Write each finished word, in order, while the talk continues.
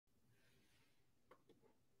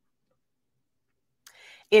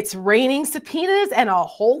It's raining subpoenas and a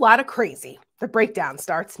whole lot of crazy. The breakdown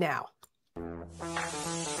starts now.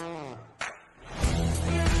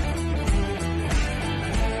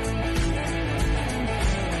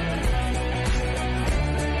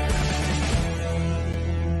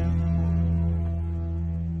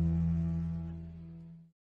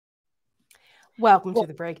 Welcome to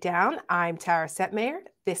The Breakdown. I'm Tara Setmayer.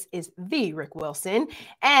 This is the Rick Wilson,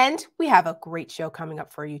 and we have a great show coming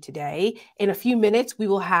up for you today. In a few minutes, we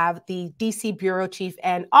will have the D.C. Bureau Chief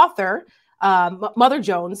and author, Mother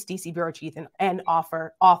Jones, D.C. Bureau Chief and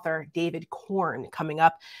author David Corn coming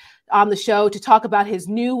up on the show to talk about his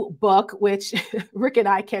new book, which Rick and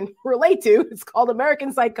I can relate to. It's called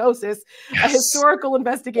American Psychosis, a historical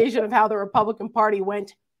investigation of how the Republican Party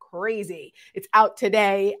went crazy. It's out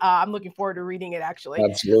today. I'm looking forward to reading it, actually.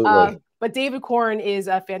 Absolutely. But David Corn is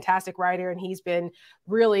a fantastic writer, and he's been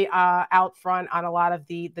really out front on a lot of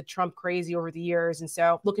the Trump crazy over the years. And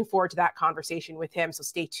so looking forward to that conversation with him. So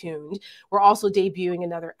stay tuned. We're also debuting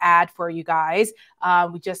another ad for you guys.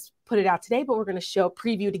 We just put it out today, but we're going to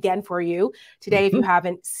preview it again for you today if you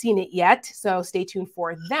haven't seen it yet. So stay tuned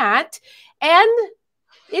for that. And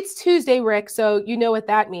it's Tuesday, Rick. So you know what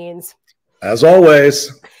that means. As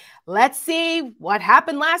always. Let's see what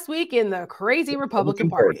happened last week in the crazy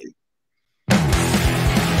Republican Party.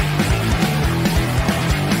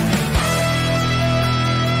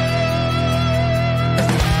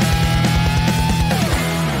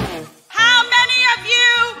 How many of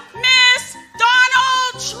you miss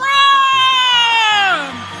Donald Trump?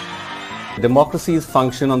 Democracies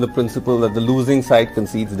function on the principle that the losing side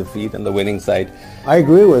concedes defeat and the winning side I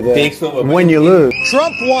agree with it. takes over. When you lose.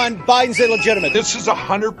 Trump won, Biden's illegitimate. This is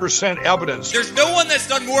 100% evidence. There's no one that's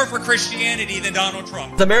done more for Christianity than Donald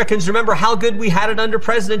Trump. Americans remember how good we had it under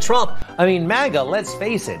President Trump. I mean, MAGA, let's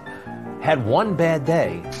face it, had one bad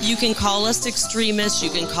day. You can call us extremists.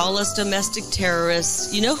 You can call us domestic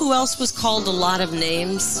terrorists. You know who else was called a lot of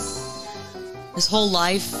names his whole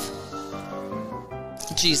life?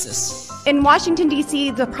 Jesus. In Washington,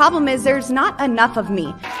 D.C., the problem is there's not enough of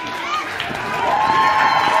me.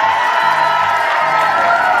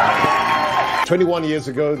 21 years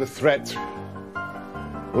ago, the threat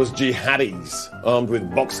was jihadis armed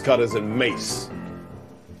with box cutters and mace.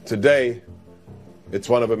 Today, it's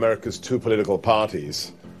one of America's two political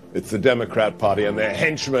parties. It's the Democrat Party and their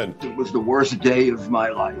henchmen. It was the worst day of my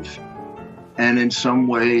life. And in some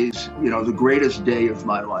ways, the greatest day of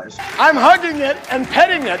my life. I'm hugging it and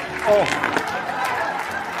petting it.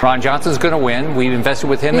 Oh. Ron Johnson's going to win. We invested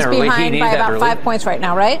with him early. He's behind by about 5 points right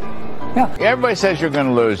now, right? Yeah. Everybody says you're going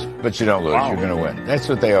to lose, but you don't lose. Wow. You're going to win. That's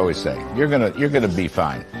what they always say. You're going to be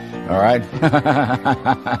fine. All right?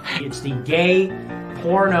 It's the gay,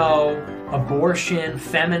 porno, abortion,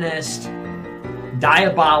 feminist,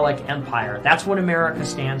 diabolic empire. That's what America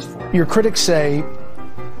stands for. Your critics say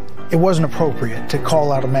it wasn't appropriate to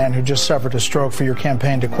call out a man who just suffered a stroke for your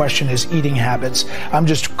campaign to question his eating habits. I'm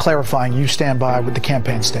just clarifying you stand by with the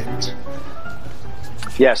campaign statements.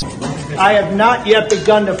 Yes. I have not yet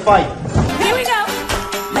begun to fight. Here we go.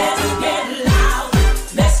 Let's get loud.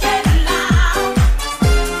 Let's get loud.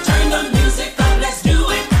 Turn the music up. Let's do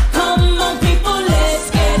it. Come on, people.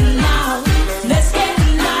 Let's get loud. Let's get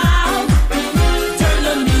loud. Turn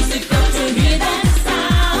the music up to hear that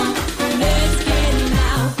sound. Let's get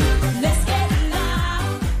loud. Let's get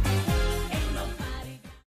loud. Ain't nobody.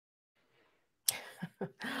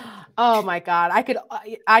 Oh my God,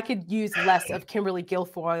 I could use less of Kimberly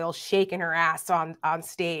Guilfoyle shaking her ass on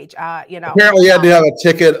stage. Apparently, you had to have a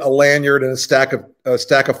ticket, a lanyard, and a stack of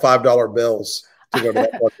 $5 bills to go to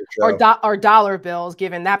that or dollar bills.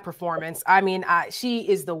 Given that performance, I mean, she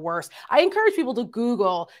is the worst. I encourage people to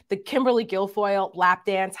Google the Kimberly Guilfoyle lap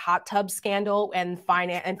dance hot tub scandal and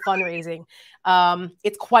fundraising.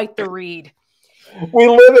 It's quite the read. We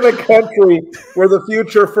live in a country where the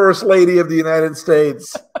future First Lady of the United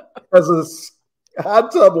States has a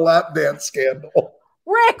hot tub lap dance scandal.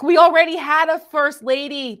 Rick, we already had a First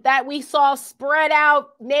Lady that we saw spread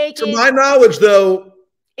out naked. To my knowledge, though,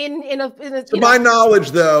 to my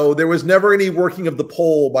knowledge, though, there was never any working of the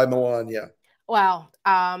poll by Melania. Well,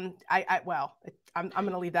 I'm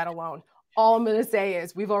going to leave that alone. All I'm going to say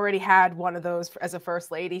is we've already had one of those as a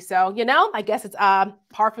First Lady. So, I guess it's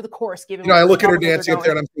par for the course. Given I look at her dancing up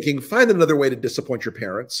there and I'm thinking, find another way to disappoint your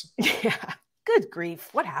parents. Yeah. Good grief.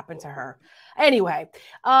 What happened to her? Anyway,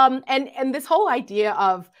 and this whole idea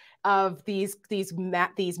of these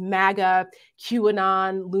MAGA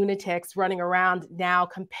QAnon lunatics running around now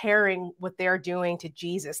comparing what they're doing to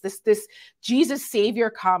Jesus. This Jesus savior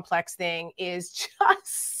complex thing is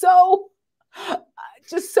just so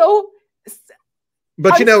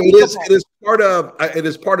But you know, it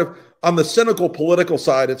is part of on the cynical political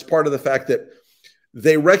side. It's part of the fact that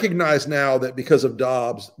they recognize now that because of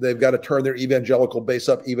Dobbs, they've got to turn their evangelical base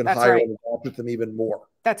up even higher and walk with them even more.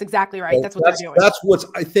 That's exactly right. So that's what they're doing. That's what's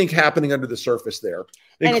I think happening under the surface there,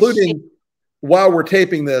 including while we're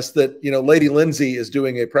taping this, that you know, Lady Lindsay is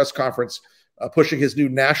doing a press conference pushing his new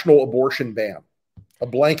national abortion ban, a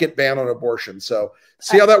blanket ban on abortion. So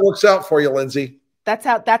see how that works out for you, Lindsay. That's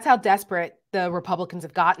how desperate the Republicans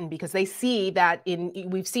have gotten, because they see that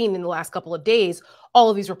we've seen in the last couple of days, all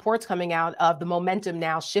of these reports coming out of the momentum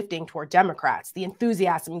now shifting toward Democrats. The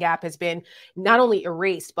enthusiasm gap has been not only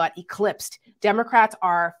erased, but eclipsed. Democrats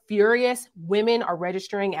are furious. Women are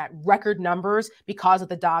registering at record numbers because of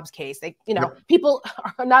the Dobbs case. They, you know, people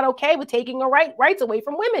are not okay with taking rights away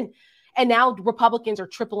from women. And now Republicans are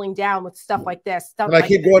tripling down with stuff like this. And I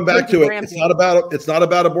keep going back to it. It's not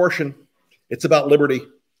about abortion. It's about liberty.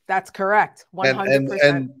 That's correct.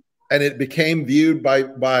 100%. And it became viewed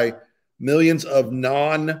by millions of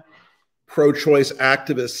non-pro-choice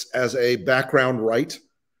activists as a background right.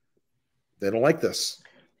 They don't like this.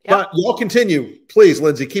 Yep. But y'all continue. Please,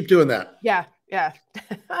 Lindsay, keep doing that. Yeah.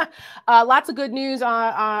 Lots of good news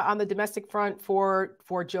on the domestic front for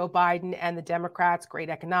Joe Biden and the Democrats. Great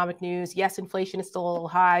economic news. Yes, inflation is still a little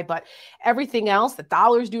high, but everything else, the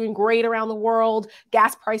dollar's doing great around the world.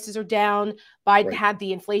 Gas prices are down. Biden had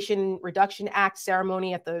the Inflation Reduction Act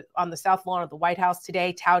ceremony on the South Lawn of the White House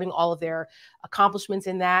today, touting all of their accomplishments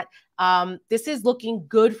in that. This is looking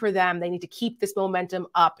good for them. They need to keep this momentum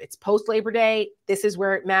up. It's post-Labor Day. This is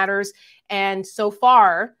where it matters. And so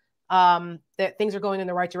far, that things are going in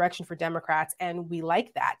the right direction for Democrats, and we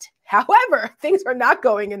like that. However, things are not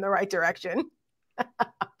going in the right direction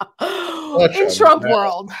in Trump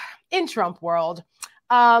world.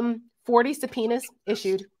 40 subpoenas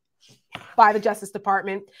issued by the Justice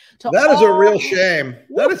Department. That is a real shame.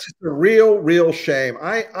 That is just a real shame.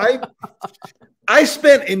 I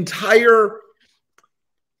spent entire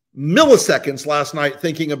milliseconds last night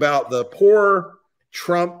thinking about the poor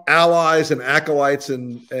Trump allies and acolytes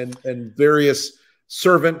and various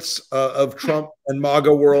servants of Trump and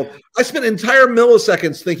MAGA world. I spent entire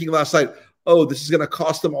milliseconds thinking last night, oh, this is going to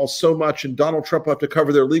cost them all so much, and Donald Trump will have to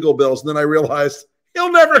cover their legal bills. And then I realized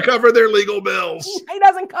he'll never cover their legal bills. He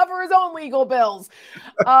doesn't cover his own legal bills.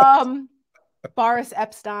 Boris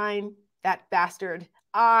Epstein, that bastard.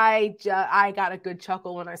 I got a good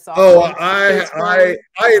chuckle when I saw. Oh,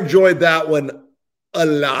 I enjoyed that one a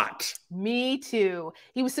lot. Me too.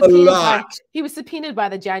 He was subpoenaed by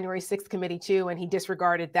the January 6th committee too, and he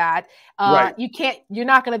disregarded that. You're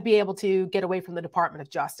not going to be able to get away from the Department of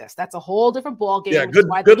Justice. That's a whole different ballgame. Yeah, good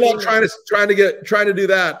luck trying to do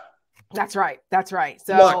that. That's right.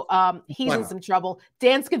 So he's in some trouble.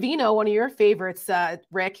 Dan Scavino, one of your favorites,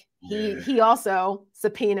 Rick, he also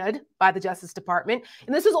subpoenaed by the Justice Department.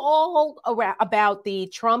 And this is all about the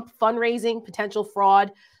Trump fundraising, potential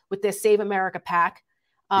fraud with this Save America PAC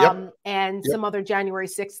and some other January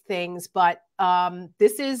 6th things. But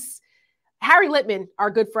this is Harry Litman, our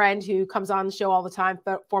good friend who comes on the show all the time,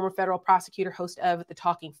 former federal prosecutor, host of The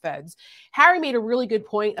Talking Feds. Harry made a really good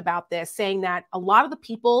point about this, saying that a lot of the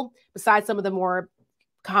people, besides some of the more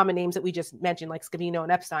common names that we just mentioned, like Scavino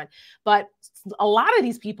and Epstein, but a lot of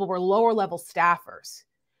these people were lower level staffers.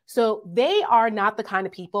 So they are not the kind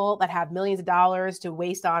of people that have millions of dollars to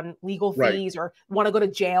waste on legal fees or want to go to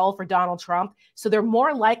jail for Donald Trump. So they're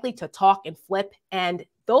more likely to talk and flip. And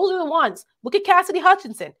those are the ones, look at Cassidy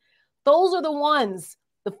Hutchinson. Those are the ones,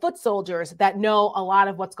 the foot soldiers that know a lot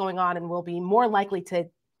of what's going on and will be more likely to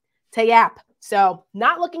yap. So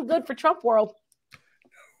not looking good for Trump world.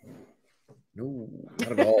 No,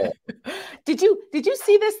 not at all. Did you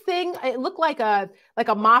see this thing? It looked like a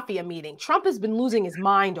mafia meeting. Trump has been losing his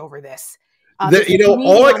mind over this. All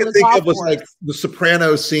I could think of was like the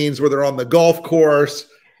Sopranos scenes where they're on the golf course.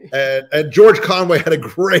 And George Conway had a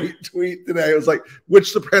great tweet today. It was like,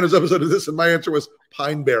 which Sopranos episode is this? And my answer was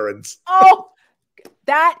Pine Barrens. Oh,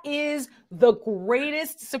 that is the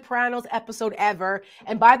greatest Sopranos episode ever.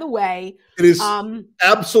 And by the way, it is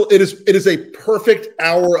it is a perfect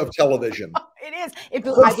hour of television. It is.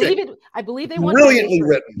 I believe they won brilliantly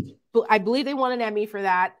written. I believe they won an Emmy for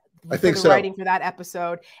that. I think so. Writing for that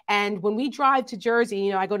episode. And when we drive to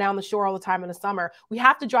Jersey, I go down the shore all the time in the summer. We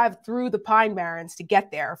have to drive through the Pine Barrens to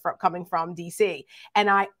get there coming from D.C. And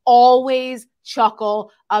I always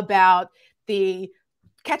chuckle about the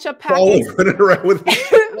ketchup packets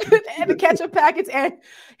and the ketchup packets, and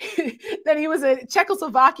that he was a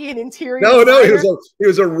Czechoslovakian interior. No, he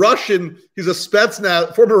was a Russian. He's a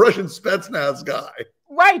Spetsnaz, former Russian Spetsnaz guy.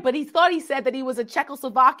 Right, but he thought he said that he was a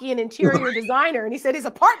Czechoslovakian interior designer, and he said his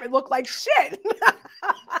apartment looked like shit.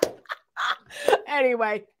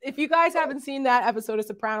 Anyway, if you guys haven't seen that episode of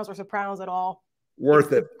Sopranos or Sopranos at all,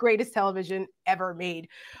 worth it. Greatest television ever made.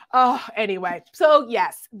 Anyway, so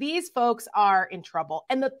yes, these folks are in trouble.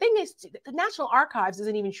 And the thing is, the National Archives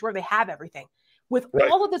isn't even sure they have everything. With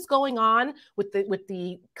all of this going on, with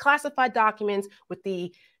the classified documents, with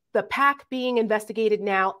the PAC being investigated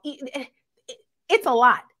now, it's a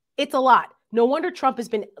lot. It's a lot. No wonder Trump has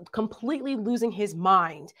been completely losing his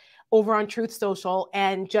mind over on Truth Social,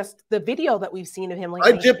 and just the video that we've seen of him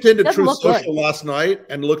lately. I dipped into Truth Social last night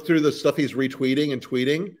and looked through the stuff he's retweeting and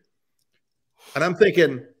tweeting. And I'm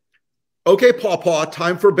thinking, okay, Pawpaw,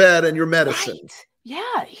 time for bed and your medicine. Right.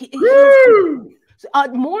 Yeah. He's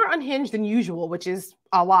more unhinged than usual, which is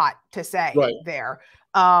a lot to say there.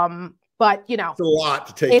 But, you know, it's a lot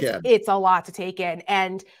to take in. It's a lot to take in.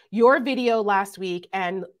 And your video last week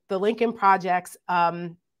and the Lincoln Project's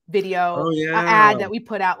video ad that we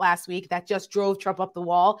put out last week that just drove Trump up the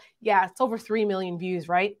wall. Yeah, it's over 3 million views,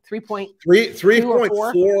 right?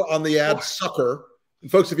 3.4 on the ad Sucker.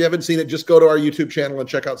 And folks, if you haven't seen it, just go to our YouTube channel and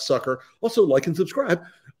check out Sucker. Also, like and subscribe.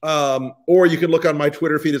 Or you can look on my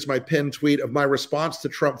Twitter feed. It's my pinned tweet of my response to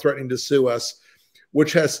Trump threatening to sue us,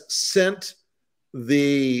 which has sent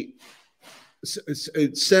the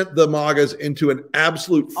MAGAs into an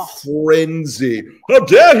absolute frenzy. How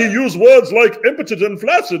dare he use words like impotent and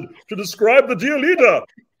flaccid to describe the dear leader?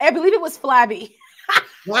 I believe it was flabby.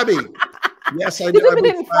 Flabby. Yes, I know.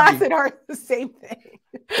 Impotent and flaccid are the same thing.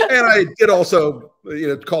 And I did also,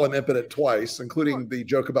 call him impotent twice, including the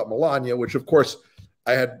joke about Melania, which of course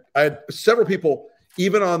I had several people,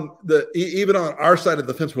 even on our side of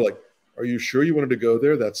the fence, were like, "Are you sure you wanted to go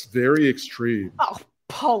there? That's very extreme." Oh,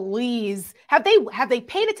 please. Have they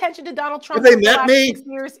paid attention to Donald Trump? Have they met me? 6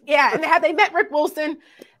 years? Yeah, and have they met Rick Wilson?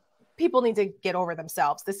 People need to get over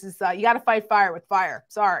themselves. This is you got to fight fire with fire.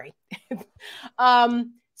 Sorry.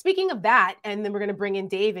 Speaking of that, and then we're going to bring in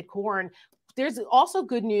David Korn. There's also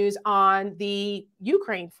good news on the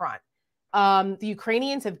Ukraine front. The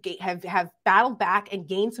Ukrainians have battled back and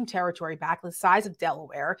gained some territory back, the size of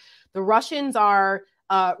Delaware. The Russians are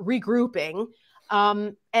regrouping,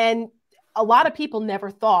 and a lot of people never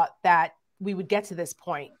thought that we would get to this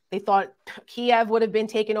point. They thought Kiev would have been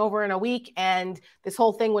taken over in a week and this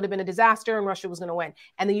whole thing would have been a disaster and Russia was going to win.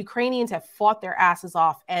 And the Ukrainians have fought their asses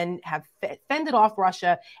off and have fended off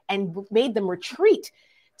Russia and made them retreat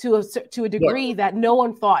to a degree that no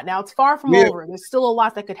one thought. Now it's far from over. There's still a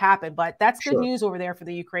lot that could happen, but that's good news over there for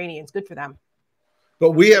the Ukrainians. Good for them.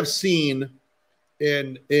 But we have seen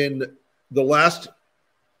in the last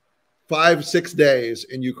 5-6 days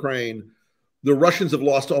in Ukraine, the Russians have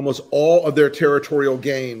lost almost all of their territorial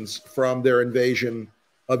gains from their invasion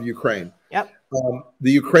of Ukraine. Yep.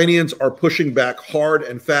 The Ukrainians are pushing back hard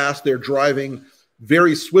and fast. They're driving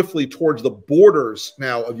very swiftly towards the borders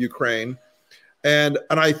now of Ukraine. And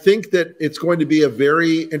I think that it's going to be a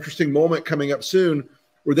very interesting moment coming up soon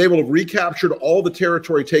where they will have recaptured all the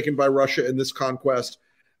territory taken by Russia in this conquest.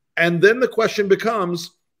 And then the question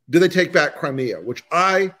becomes, do they take back Crimea? Which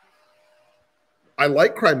I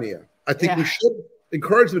like Crimea. I think we should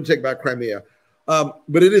encourage them to take back Crimea.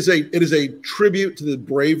 But it is a tribute to the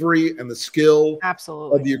bravery and the skill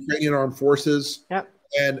of the Ukrainian armed forces. Yep.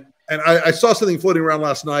 And I saw something floating around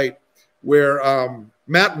last night where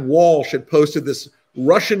Matt Walsh had posted this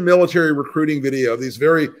Russian military recruiting video of these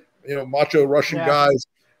very macho Russian guys.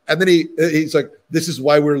 And then he's like, this is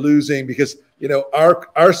why we're losing, because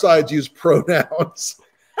our sides use pronouns.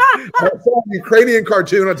 I saw a Ukrainian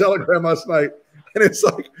cartoon on Telegram last night. And it's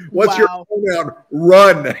like, what's your pronoun?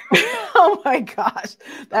 Run. Oh my gosh.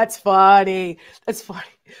 That's funny. That's funny.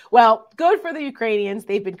 Well, good for the Ukrainians.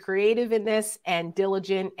 They've been creative in this and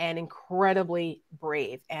diligent and incredibly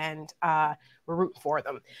brave. And we're rooting for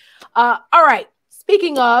them. All right.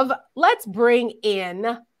 Speaking of, let's bring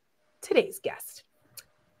in today's guest.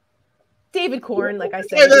 David Korn, like I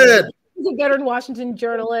said. He's a veteran Washington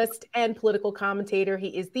journalist and political commentator. He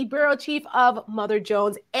is the bureau chief of Mother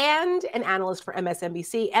Jones and an analyst for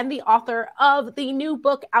MSNBC and the author of the new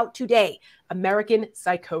book out today, American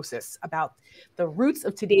Psychosis, about the roots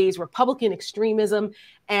of today's Republican extremism.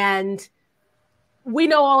 And we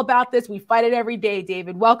know all about this. We fight it every day,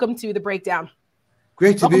 David. Welcome to The Breakdown.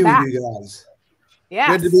 Great to be with you guys. Yeah.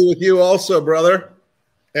 Good to be with you also, brother.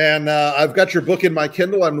 And I've got your book in my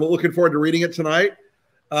Kindle. I'm looking forward to reading it tonight.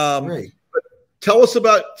 Great. Tell us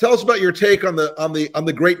about your take on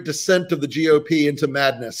the great descent of the GOP into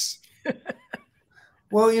madness.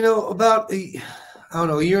 Well, about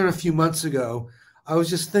a year and a few months ago, I was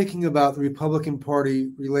just thinking about the Republican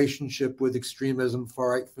Party relationship with extremism,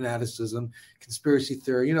 far-right fanaticism, conspiracy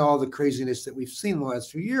theory, you know, all the craziness that we've seen in the last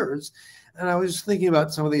few years. And I was just thinking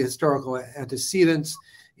about some of the historical antecedents.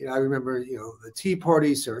 You know, I remember, you know, the Tea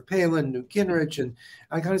Party, Sarah Palin, Newt Gingrich, and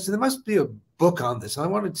I kind of said, there must be a book on this. I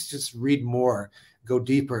wanted to just read more, go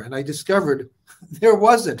deeper. And I discovered there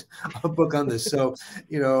wasn't a book on this. So,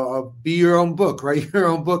 you know, be your own book, write your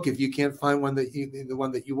own book if you can't find one that the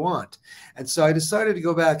one that you want. And so I decided to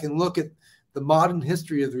go back and look at the modern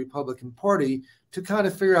history of the Republican Party to kind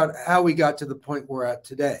of figure out how we got to the point we're at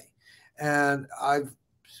today. And I've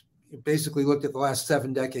basically looked at the last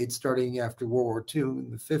 7 decades, starting after World War II in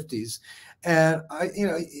the 50s. And you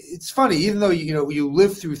know, it's funny, even though, you know, you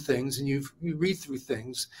live through things and you read through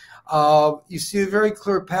things, you see a very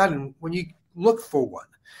clear pattern when you look for one.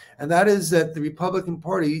 And that is that the Republican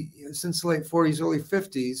Party, since the late 40s, early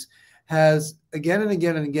 50s, has again and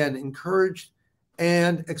again and again encouraged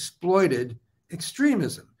and exploited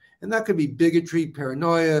extremism. And that could be bigotry,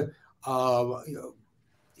 paranoia, you know,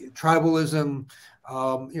 tribalism,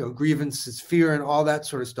 you know, grievances, fear, and all that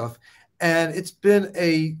sort of stuff. And it's been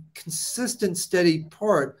a consistent, steady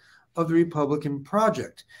part of the Republican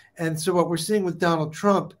project. And so what we're seeing with Donald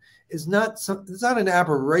Trump is it's not an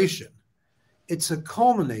aberration. It's a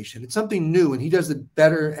culmination. It's something new, and he does it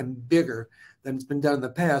better and bigger than it's been done in the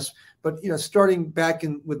past. But, you know, starting back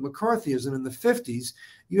with McCarthyism in the 50s,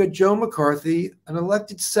 you had Joe McCarthy, an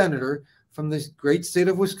elected senator from the great state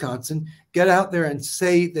of Wisconsin, get out there and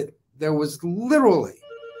say that there was literally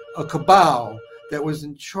a cabal that was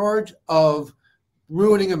in charge of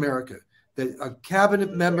ruining America, that a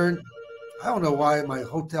cabinet member, I don't know why my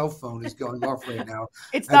hotel phone is going off right now.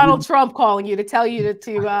 It's Donald Trump calling you to tell you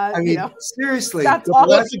to I mean, you know, seriously, that's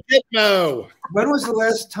when was the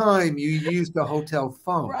last time you used a hotel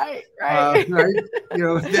phone? Right. Right. You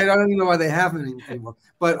know, I don't even know why they have them anymore,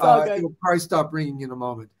 but it'll probably stop ringing in a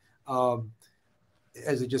moment,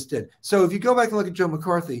 as it just did. So if you go back and look at Joe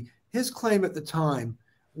McCarthy, his claim at the time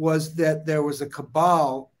was that there was a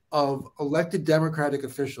cabal of elected Democratic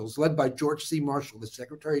officials led by George C. Marshall, the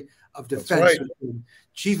Secretary of Defense,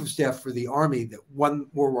 Chief of Staff for the Army that won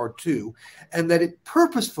World War II, and that it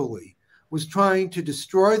purposefully was trying to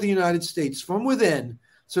destroy the United States from within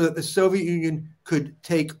so that the Soviet Union could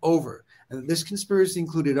take over. And this conspiracy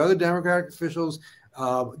included other Democratic officials,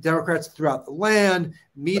 Democrats throughout the land,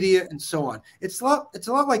 media, and so on. It's a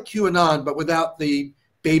lot like QAnon, but without the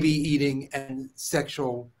baby eating and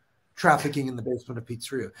sexual trafficking in the basement of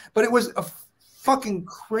pizzeria. But it was a fucking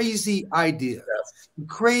crazy idea,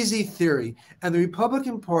 crazy theory. And the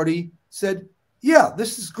Republican Party said, yeah,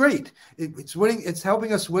 this is great. It's winning. It's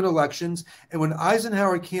helping us win elections. And when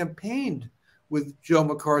Eisenhower campaigned with Joe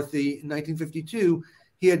McCarthy in 1952,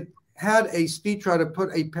 he had a speech, try to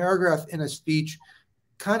put a paragraph in a speech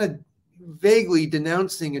kind of vaguely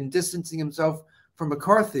denouncing and distancing himself from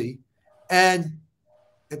McCarthy. And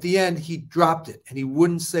at the end, he dropped it and he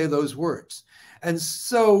wouldn't say those words. And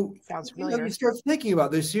so you start thinking about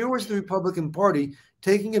this. Here was the Republican Party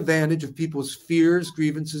taking advantage of people's fears,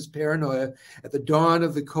 grievances, paranoia at the dawn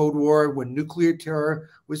of the Cold War, when nuclear terror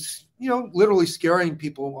was, you know, literally scaring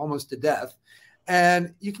people almost to death.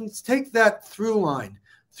 And you can take that through line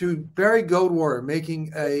through Barry Goldwater making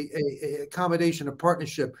a accommodation, a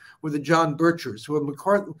partnership with the John Birchers, who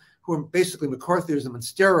are basically McCarthyism on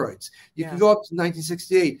steroids. You can go up to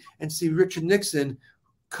 1968 and see Richard Nixon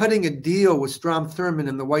cutting a deal with Strom Thurmond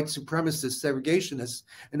and the white supremacist segregationists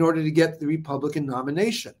in order to get the Republican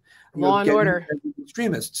nomination. Law and order.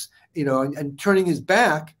 Extremists, you know, and turning his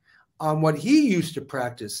back on what he used to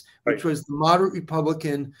practice, which was the moderate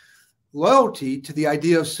Republican loyalty to the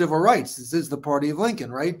idea of civil rights. This is the party of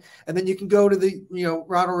Lincoln, right? And then you can go to the, you know,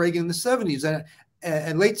 Ronald Reagan in the 70s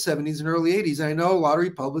and late 70s and early 80s. And I know a lot of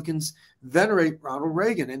Republicans venerate Ronald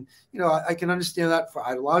Reagan. And, you know, I can understand that for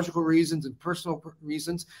ideological reasons and personal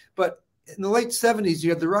reasons. But in the late 70s, you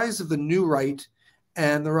had the rise of the new right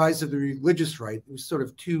and the rise of the religious right. It was sort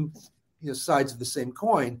of two, you know, sides of the same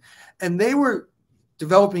coin. And they were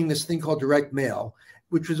developing this thing called direct mail,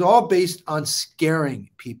 which was all based on scaring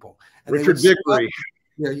people. And Richard Vickery.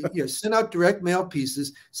 Send out direct mail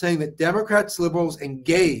pieces saying that Democrats, liberals, and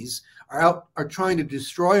gays are trying to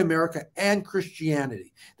destroy America and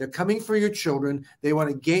Christianity. They're coming for your children. They want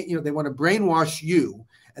to they want to brainwash you,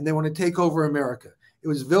 and they want to take over America. It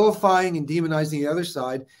was vilifying and demonizing the other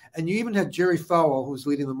side. And you even had Jerry Falwell, who was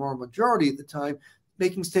leading the moral majority at the time,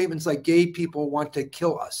 making statements like gay people want to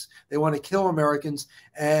kill us. They want to kill Americans.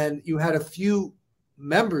 And you had a few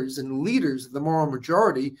members and leaders of the moral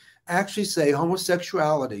majority actually say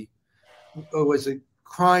homosexuality was a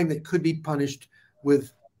crime that could be punished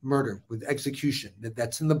with murder, with execution.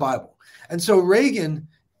 That's in the Bible. And so Reagan,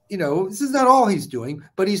 you know, this is not all he's doing,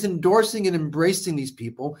 but he's endorsing and embracing these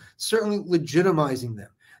people, certainly legitimizing them.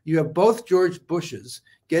 You have both George Bushes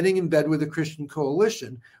getting in bed with the Christian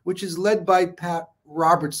Coalition, which is led by Pat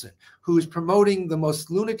Robertson, who is promoting the most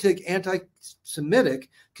lunatic anti-Semitic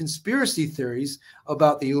conspiracy theories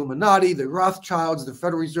about the Illuminati, the Rothschilds, the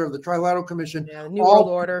Federal Reserve, the Trilateral Commission, the New World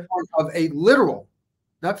Order, of a literal,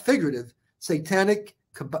 not figurative, satanic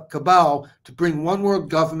cabal to bring one world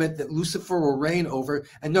government that Lucifer will reign over.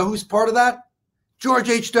 And know who's part of that? George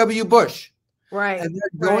H.W. Bush. Right. And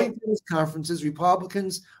they're going to his conferences.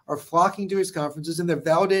 Republicans are flocking to his conferences, and they're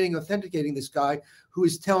validating, authenticating this guy who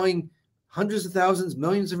is telling hundreds of thousands,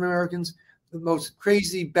 millions of Americans the most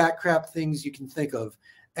crazy backcrap things you can think of.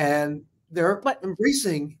 And they're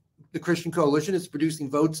embracing the Christian Coalition. It's producing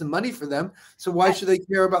votes and money for them. So why should they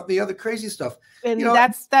care about the other crazy stuff? And you know,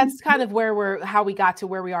 that's kind of where how we got to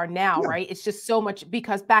where we are now, right? It's just so much,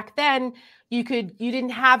 because back then you didn't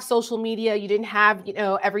have social media, you didn't have, you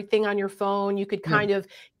know, everything on your phone. You could kind of,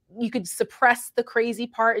 you could suppress the crazy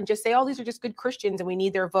part and just say, oh, these are just good Christians and we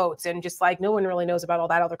need their votes. And just like, no one really knows about all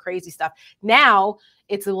that other crazy stuff. Now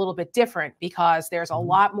it's a little bit different because there's a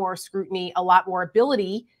lot more scrutiny, a lot more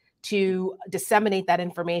ability to disseminate that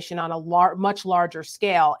information on a much larger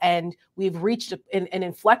scale. And we've reached an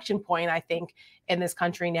inflection point, I think, in this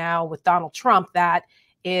country now with Donald Trump that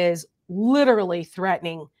is literally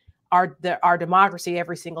threatening our democracy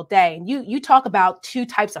every single day. And you talk about two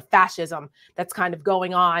types of fascism that's kind of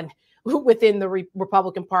going on within the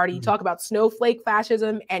Republican Party. You talk about snowflake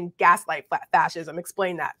fascism and gaslight fascism.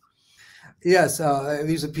 Explain that. Yes,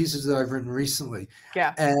 these are pieces that I've written recently.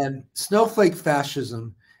 Yeah. And snowflake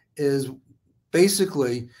fascism is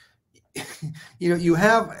basically, you know, you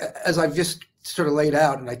have, as I've just sort of laid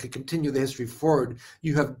out, and I could continue the history forward,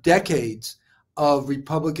 you have decades of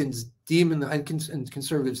Republicans and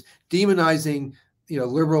conservatives demonizing, you know,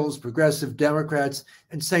 liberals, progressive Democrats,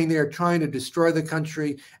 and saying they are trying to destroy the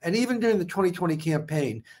country. And even during the 2020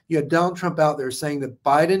 campaign, you had Donald Trump out there saying that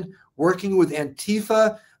Biden, working with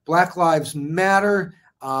Antifa, Black Lives Matter,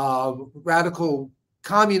 radical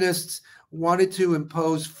communists, wanted to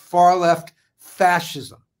impose far left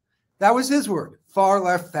fascism. That was his word, far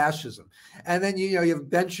left fascism. And then, you know, you have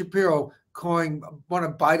Ben Shapiro calling one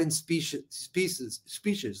of Biden's speeches,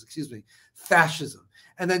 fascism.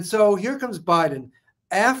 And then so here comes Biden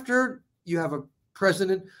after you have a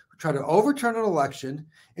president who tried to overturn an election,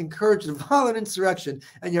 encouraged a violent insurrection,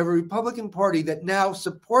 and you have a Republican Party that now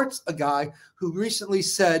supports a guy who recently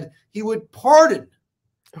said he would pardon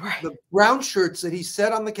the brown shirts that he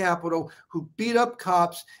set on the Capitol, who beat up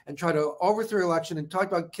cops and tried to overthrow the election and talked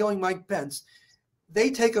about killing Mike Pence. They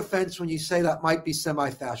take offense when you say that might be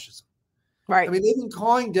semi-fascism. Right. I mean, they've been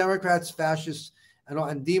calling Democrats fascists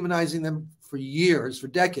and demonizing them for years, for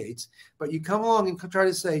decades. But you come along and try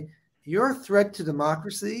to say, you're a threat to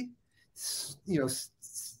democracy, you know,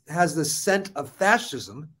 has the scent of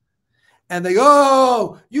fascism. And they go,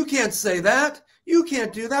 oh, you can't say that. You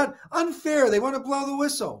can't do that. Unfair. They want to blow the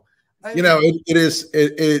whistle. You know,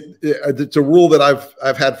 it's a rule that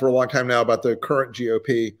I've had for a long time now about the current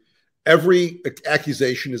GOP. Every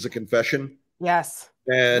accusation is a confession. Yes.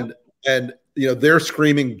 And you know, they're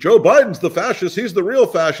screaming, Joe Biden's the fascist. He's the real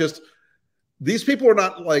fascist. These people are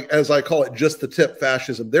not, like, as I call it, just the tip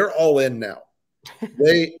fascism. They're all in now.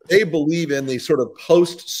 They believe in these sort of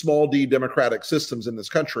post small d democratic systems in this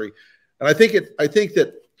country. And I think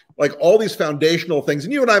that like all these foundational things,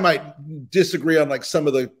 and you and I might disagree on like some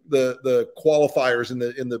of the qualifiers in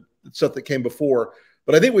the stuff that came before,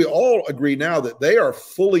 but I think we all agree now that they are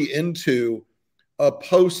fully into a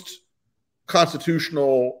post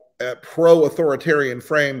constitutional pro-authoritarian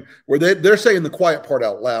frame where they're saying the quiet part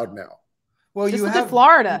out loud now. Well, just look at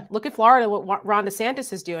Florida. Look at Florida, what Ron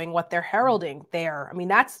DeSantis is doing, what they're heralding there. I mean,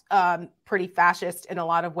 that's pretty fascist in a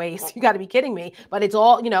lot of ways. You got to be kidding me. But it's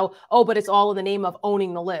all, you know, but it's all in the name of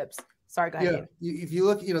owning the libs. Sorry, go ahead. Yeah, if you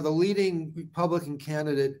look, you know, the leading Republican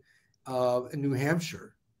candidate in New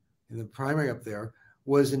Hampshire, in the primary up there,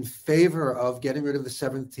 was in favor of getting rid of the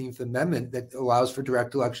 17th Amendment that allows for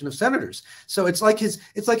direct election of senators. So it's like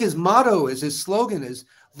his motto is, his slogan is,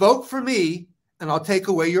 vote for me and I'll take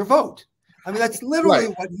away your vote. I mean, that's literally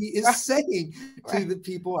what he is saying to the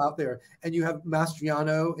people out there. And you have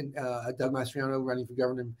Mastriano and Doug Mastriano running for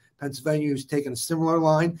governor in Pennsylvania, who's taken a similar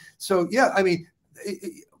line. So, yeah, I mean,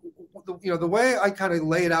 you know, the way I kind of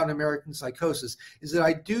lay it out in American Psychosis is that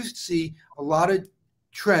I do see a lot of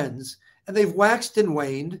trends, and they've waxed and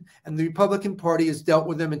waned, and the Republican Party has dealt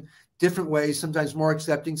with them in different ways, sometimes more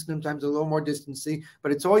accepting, sometimes a little more distancing,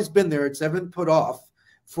 but it's always been there. It's never been put off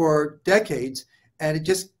for decades. and it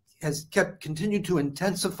just has continued to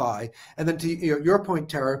intensify. And then to your point,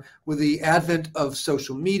 Tara, with the advent of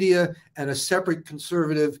social media and a separate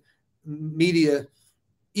conservative media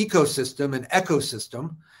ecosystem and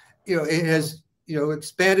ecosystem, it has,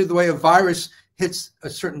 expanded the way a virus hits a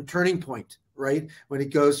certain turning point, right? When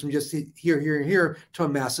it goes from just here to a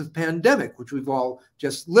massive pandemic, which we've all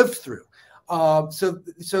just lived through. So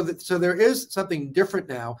there is something different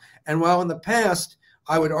now. And while in the past,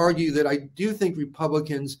 I would argue that I do think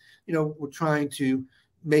Republicans, were trying to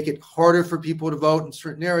make it harder for people to vote in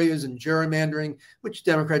certain areas and gerrymandering, which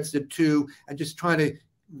Democrats did too, and just trying to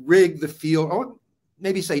rig the field, or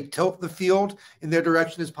maybe say tilt the field in their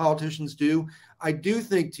direction as politicians do. I do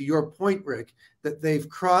think, to your point, Rick, that they've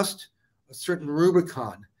crossed a certain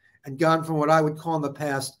Rubicon and gone from what I would call in the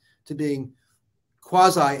past to being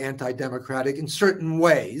quasi-anti-democratic in certain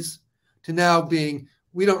ways to now being,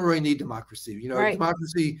 we don't really need democracy. Right.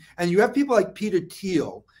 Democracy. And you have people like Peter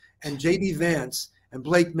Thiel and J.D. Vance and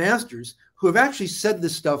Blake Masters who have actually said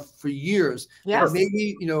this stuff for years. Yes.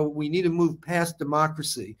 Maybe, we need to move past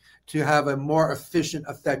democracy to have a more efficient,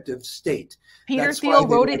 effective state. Peter Thiel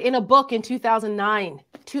wrote it in a book in 2009,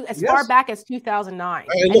 as far back as 2009.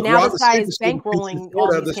 And now this guy is bankrolling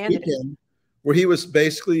all these candidates. Weekend, where he was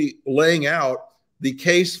basically laying out the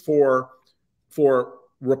case for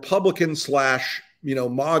Republican /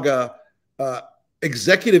 MAGA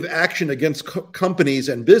executive action against companies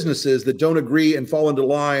and businesses that don't agree and fall into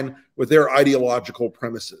line with their ideological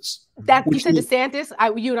premises. That you said DeSantis,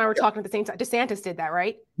 you and I were talking at the same time. DeSantis did that,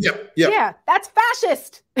 right? Yeah. That's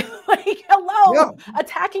fascist. Like, hello,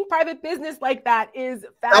 attacking private business like that is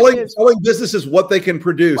fascist. Telling businesses what they can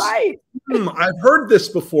produce. Right. I've heard this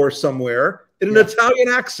before somewhere in an Italian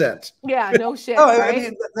accent. Yeah, no shit. I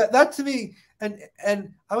mean, that to me.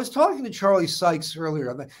 And I was talking to Charlie Sykes earlier,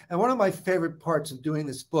 and one of my favorite parts of doing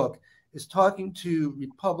this book is talking to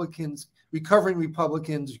Republicans, recovering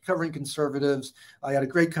conservatives. I had a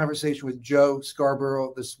great conversation with Joe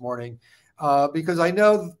Scarborough this morning because I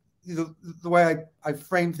know the way I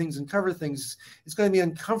frame things and cover things is going to be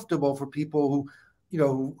uncomfortable for people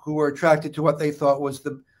who were attracted to what they thought was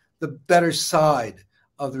the better side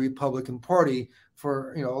of the Republican Party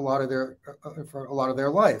for a lot of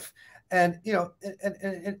their life. And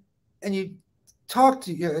you talk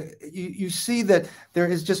to you see that there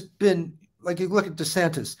has just been, like, you look at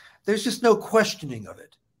DeSantis, there's just no questioning of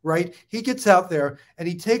it, right? He gets out there and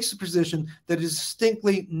he takes a position that is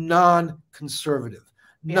distinctly non-conservative,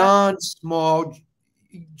 non-small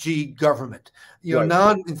G government,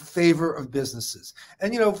 non in favor of businesses.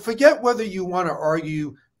 And forget whether you want to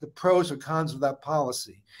argue the pros or cons of that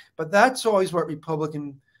policy, but that's always what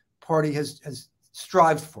Republican Party has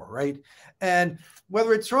strived for, right? And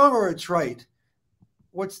whether it's wrong or it's right,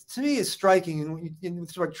 what to me is striking,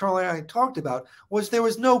 and what Charlie and I talked about, was there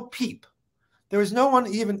was no peep. There was no one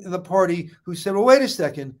even in the party who said, well, wait a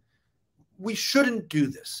second, we shouldn't do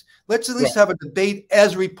this. Let's at least have a debate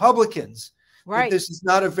as Republicans. Right. This is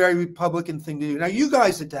not a very Republican thing to do. Now, you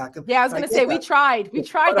guys attack them. Yeah, I was going to say, we tried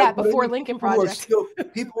that before Lincoln Project.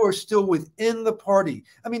 People are still within the party.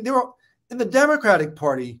 I mean, there are in the Democratic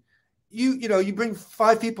Party, you bring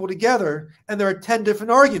 5 people together and there are 10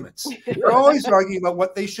 different arguments. They're always arguing about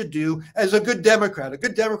what they should do as a good Democrat. A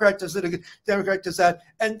good Democrat does it, a good Democrat does that.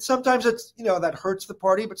 And sometimes it's, that hurts the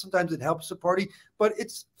party, but sometimes it helps the party. But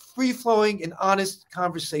it's free-flowing and honest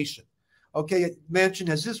conversation. Okay, Manchin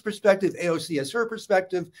has his perspective, AOC has her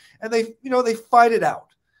perspective, and they fight it out.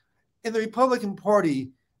 In the Republican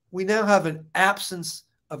Party, we now have an absence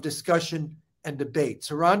of discussion and debate.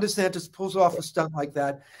 So Ron DeSantis pulls off a stunt like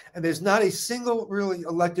that, and there's not a single really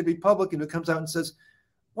elected Republican who comes out and says,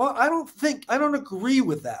 well, I don't agree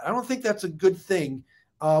with that. I don't think that's a good thing.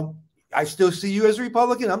 I still see you as a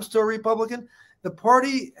Republican. I'm still a Republican. The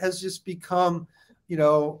party has just become,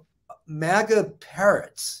 MAGA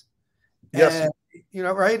parrots. Yes.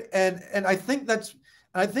 And, right. And I think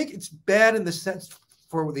it's bad in the sense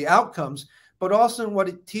for the outcomes, but also in what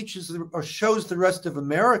it teaches or shows the rest of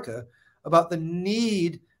America about the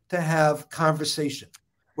need to have conversation.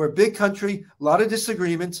 We're a big country, a lot of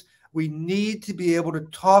disagreements. We need to be able to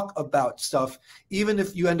talk about stuff, even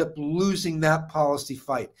if you end up losing that policy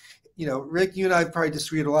fight. Rick, you and I have probably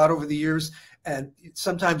disagreed a lot over the years, and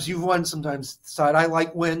sometimes you've won, sometimes the side I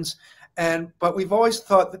like wins. But we've always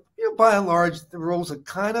thought that, by and large, the rules are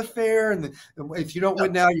kind of fair, and if you don't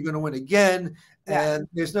win now, you're going to win again. Yeah. And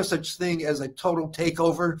there's no such thing as a total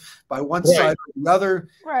takeover by one side or the other.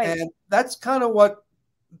 Right. And that's kind of what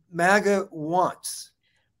MAGA wants.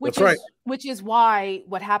 Which is why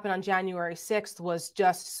what happened on January 6th was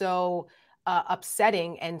just so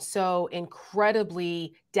upsetting and so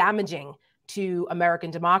incredibly damaging to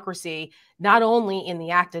American democracy, not only in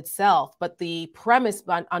the act itself, but the premise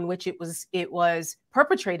on which it was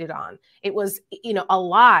perpetrated on. It was, a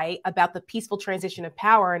lie about the peaceful transition of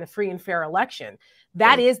power and a free and fair election.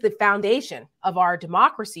 That is the foundation of our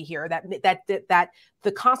democracy here, that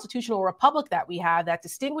the constitutional republic that we have that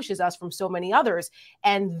distinguishes us from so many others.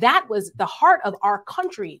 And that was the heart of our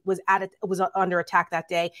country was under attack that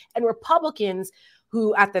day. And Republicans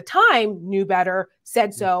who at the time knew better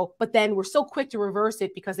said so, but then were so quick to reverse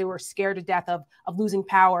it because they were scared to death of losing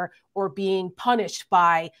power or being punished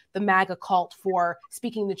by the MAGA cult for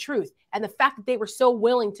speaking the truth. And the fact that they were so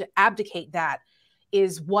willing to abdicate that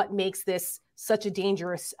is what makes this such a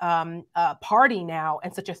dangerous party now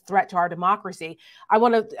and such a threat to our democracy. I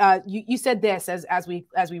want to, you said this as we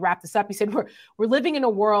wrap this up, you said we're living in a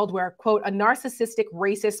world where, quote, a narcissistic,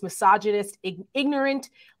 racist, misogynist,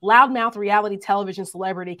 ignorant, loudmouth reality television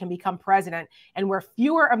celebrity can become president, and where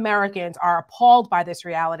fewer Americans are appalled by this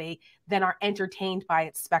reality than are entertained by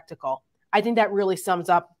its spectacle. I think that really sums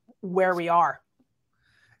up where we are.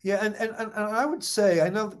 Yeah, and I would say, I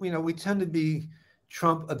know, we tend to be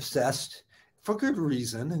Trump obsessed, for good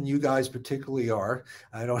reason, and you guys particularly are.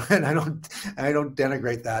 I don't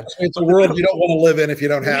denigrate that. It's a world you don't want to live in if you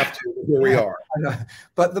don't have to. Here we are.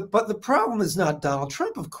 But the problem is not Donald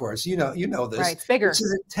Trump, of course. You know this. Right, it's bigger. It's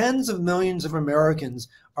that tens of millions of Americans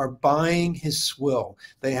are buying his swill.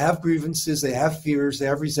 They have grievances, they have fears, they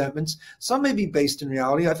have resentments. Some may be based in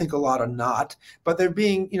reality. I think a lot are not, but they're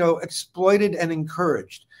being, exploited and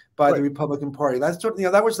encouraged by the Republican Party. That's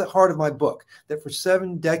that was the heart of my book, that for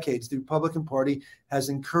 7 decades, the Republican Party has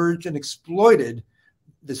encouraged and exploited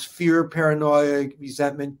this fear, paranoia,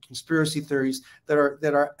 resentment, conspiracy theories that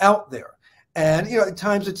are out there. And, at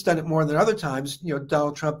times it's done it more than other times.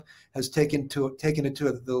 Donald Trump has taken it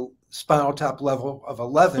to the spinal tap level of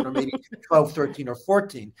 11 or maybe 12, 13 or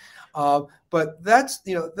 14. But that's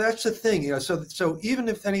the thing, so even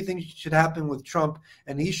if anything should happen with Trump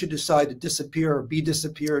and he should decide to disappear or be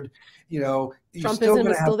disappeared, you're still going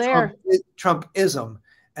to have Trumpism.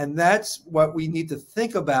 And that's what we need to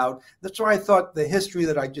think about. That's why I thought the history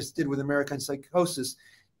that I just did with American Psychosis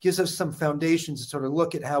gives us some foundations to sort of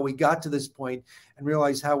look at how we got to this point and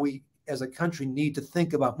realize how we as a country need to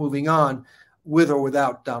think about moving on with or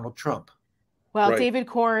without Donald Trump. Well, David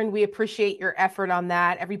Corn, we appreciate your effort on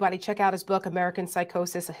that. Everybody check out his book, American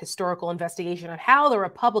Psychosis, a historical investigation on how the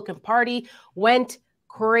Republican Party went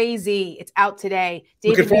crazy. It's out today.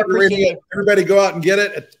 David, we appreciate it. Everybody go out and get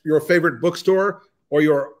it at your favorite bookstore or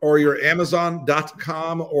your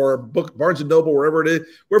Amazon.com or Barnes & Noble, wherever it is,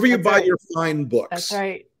 wherever you buy your fine books. That's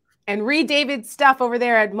right. And read David's stuff over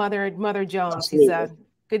there at Mother Jones. Absolutely. He's a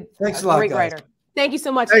good, great writer. Thank you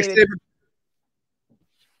so much, Thanks, David.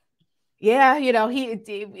 Yeah,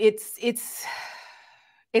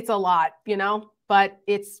 it's a lot, but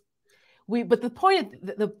but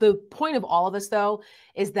the point of all of this though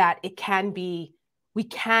is that we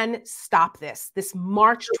can stop this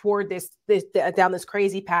march toward this down this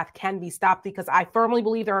crazy path can be stopped, because I firmly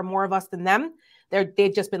believe there are more of us than them.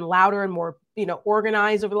 They've just been louder and more,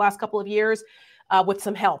 organized over the last couple of years with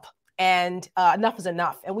some help. And enough is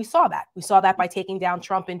enough. And we saw that. We saw that by taking down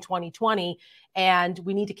Trump in 2020. And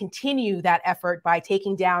we need to continue that effort by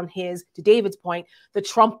taking down to David's point, the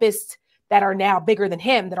Trumpists that are now bigger than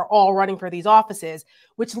him, that are all running for these offices,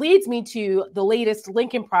 which leads me to the latest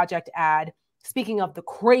Lincoln Project ad. Speaking of the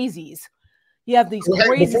crazies, you have these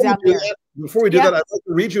crazies out there. Before we do that, I'd like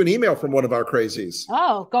to read you an email from one of our crazies.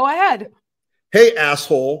 Oh, go ahead. Hey,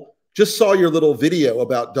 asshole. Just saw your little video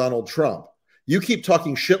about Donald Trump. You keep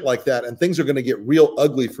talking shit like that and things are going to get real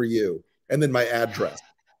ugly for you. And then my address.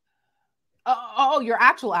 Oh, your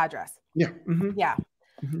actual address. Yeah. Mm-hmm. Yeah.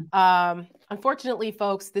 Mm-hmm. Unfortunately,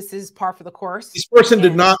 folks, this is par for the course. This person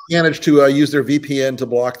did not manage to use their VPN to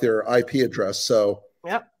block their IP address. So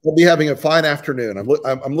they'll be having a fine afternoon.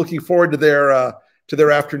 I'm looking forward to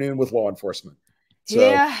their afternoon with law enforcement. So.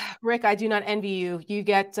 Yeah, Rick, I do not envy you. You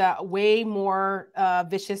get way more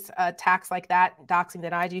vicious attacks like that, doxing,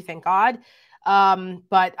 than I do, thank God.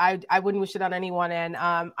 But I wouldn't wish it on anyone. And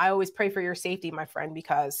I always pray for your safety, my friend,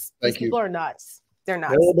 because these people are nuts. They're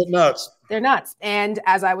nuts. They're a little bit nuts. They're nuts. And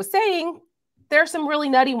as I was saying, there are some really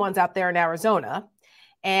nutty ones out there in Arizona.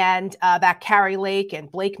 And that Carrie Lake and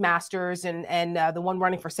Blake Masters and the one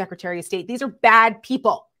running for Secretary of State. These are bad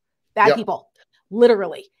people. Bad people,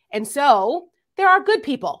 literally. And so there are good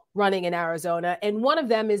people running in Arizona, and one of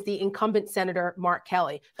them is the incumbent Senator Mark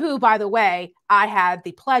Kelly, who, by the way, I had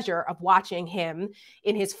the pleasure of watching him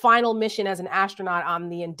in his final mission as an astronaut on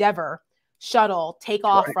the Endeavour shuttle take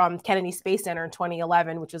off from Kennedy Space Center in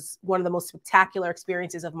 2011, which was one of the most spectacular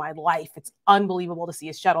experiences of my life. It's unbelievable to see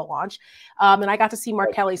a shuttle launch. And I got to see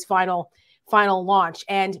Mark Kelly's final launch.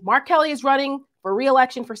 And Mark Kelly is running for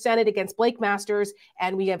re-election for Senate against Blake Masters.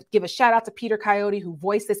 And we have give a shout out to Peter Coyote, who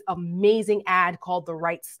voiced this amazing ad called The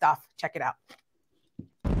Right Stuff. Check it out.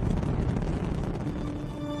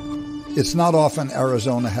 It's not often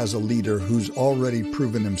Arizona has a leader who's already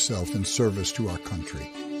proven himself in service to our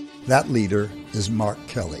country. That leader is Mark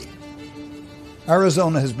Kelly.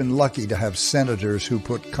 Arizona has been lucky to have senators who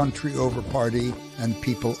put country over party and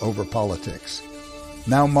people over politics.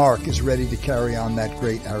 Now Mark is ready to carry on that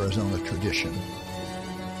great Arizona tradition.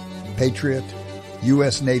 Patriot,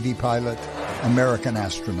 U.S. Navy pilot, American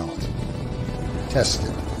astronaut.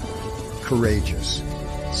 Tested, courageous,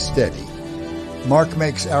 steady. Mark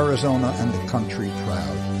makes Arizona and the country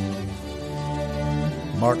proud.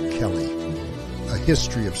 Mark Kelly, a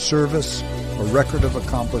history of service, a record of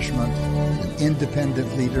accomplishment, an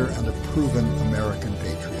independent leader, and a proven American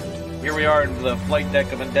patriot. Here we are in the flight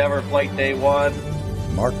deck of Endeavour, flight day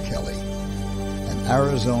 1. Mark Kelly, an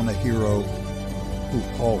Arizona hero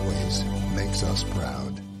who always makes us proud.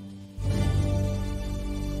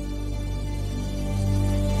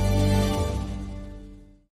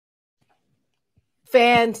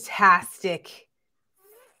 Fantastic.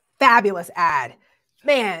 Fabulous ad.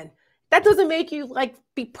 Man, that doesn't make you like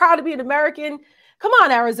be proud to be an American. Come on,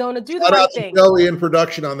 Arizona, do the right thing. Kelly in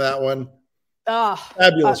production on that one.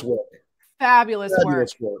 Fabulous work. Fabulous work.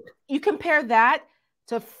 You compare that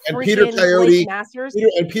to Peter Coyote Masters.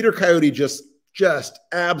 Peter Coyote just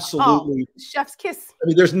absolutely chef's kiss. I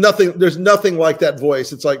mean, there's nothing like that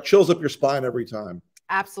voice. It's like chills up your spine every time.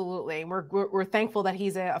 Absolutely. We're thankful that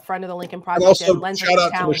he's a friend of the Lincoln Project. And also and shout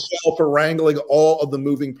out to Michelle for wrangling all of the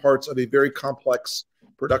moving parts of a very complex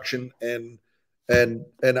production. And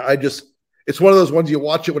I just, it's one of those ones you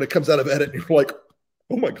watch it when it comes out of edit and you're like,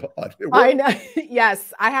 oh my God. I know.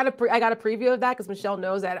 Yes. I got a preview of that because Michelle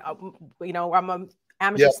knows that, I'm an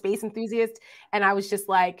amateur space enthusiast. And I was just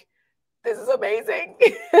like, this is amazing.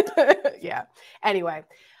 Yeah. Anyway,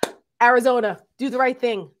 Arizona, do the right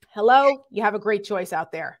thing. Hello, you have a great choice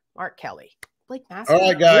out there. Mark Kelly. Blake Masters. All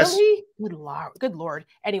right, guys. Really? Good Lord.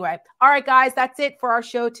 Anyway, all right, guys, that's it for our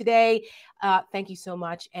show today. Thank you so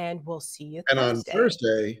much, and we'll see you Thursday. And on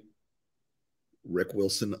Thursday, Rick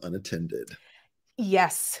Wilson unattended.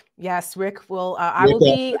 Yes, Rick will. I will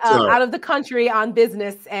be out of the country on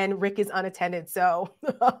business, and Rick is unattended. So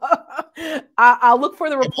I'll look for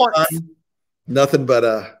the reports. Nothing but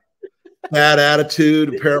a bad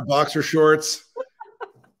attitude, a pair of boxer shorts.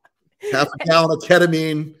 Half a gallon of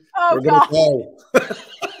ketamine. Oh, we're gonna go.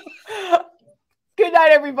 Good night,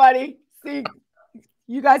 everybody. See,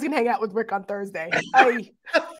 you guys can hang out with Rick on Thursday. Bye.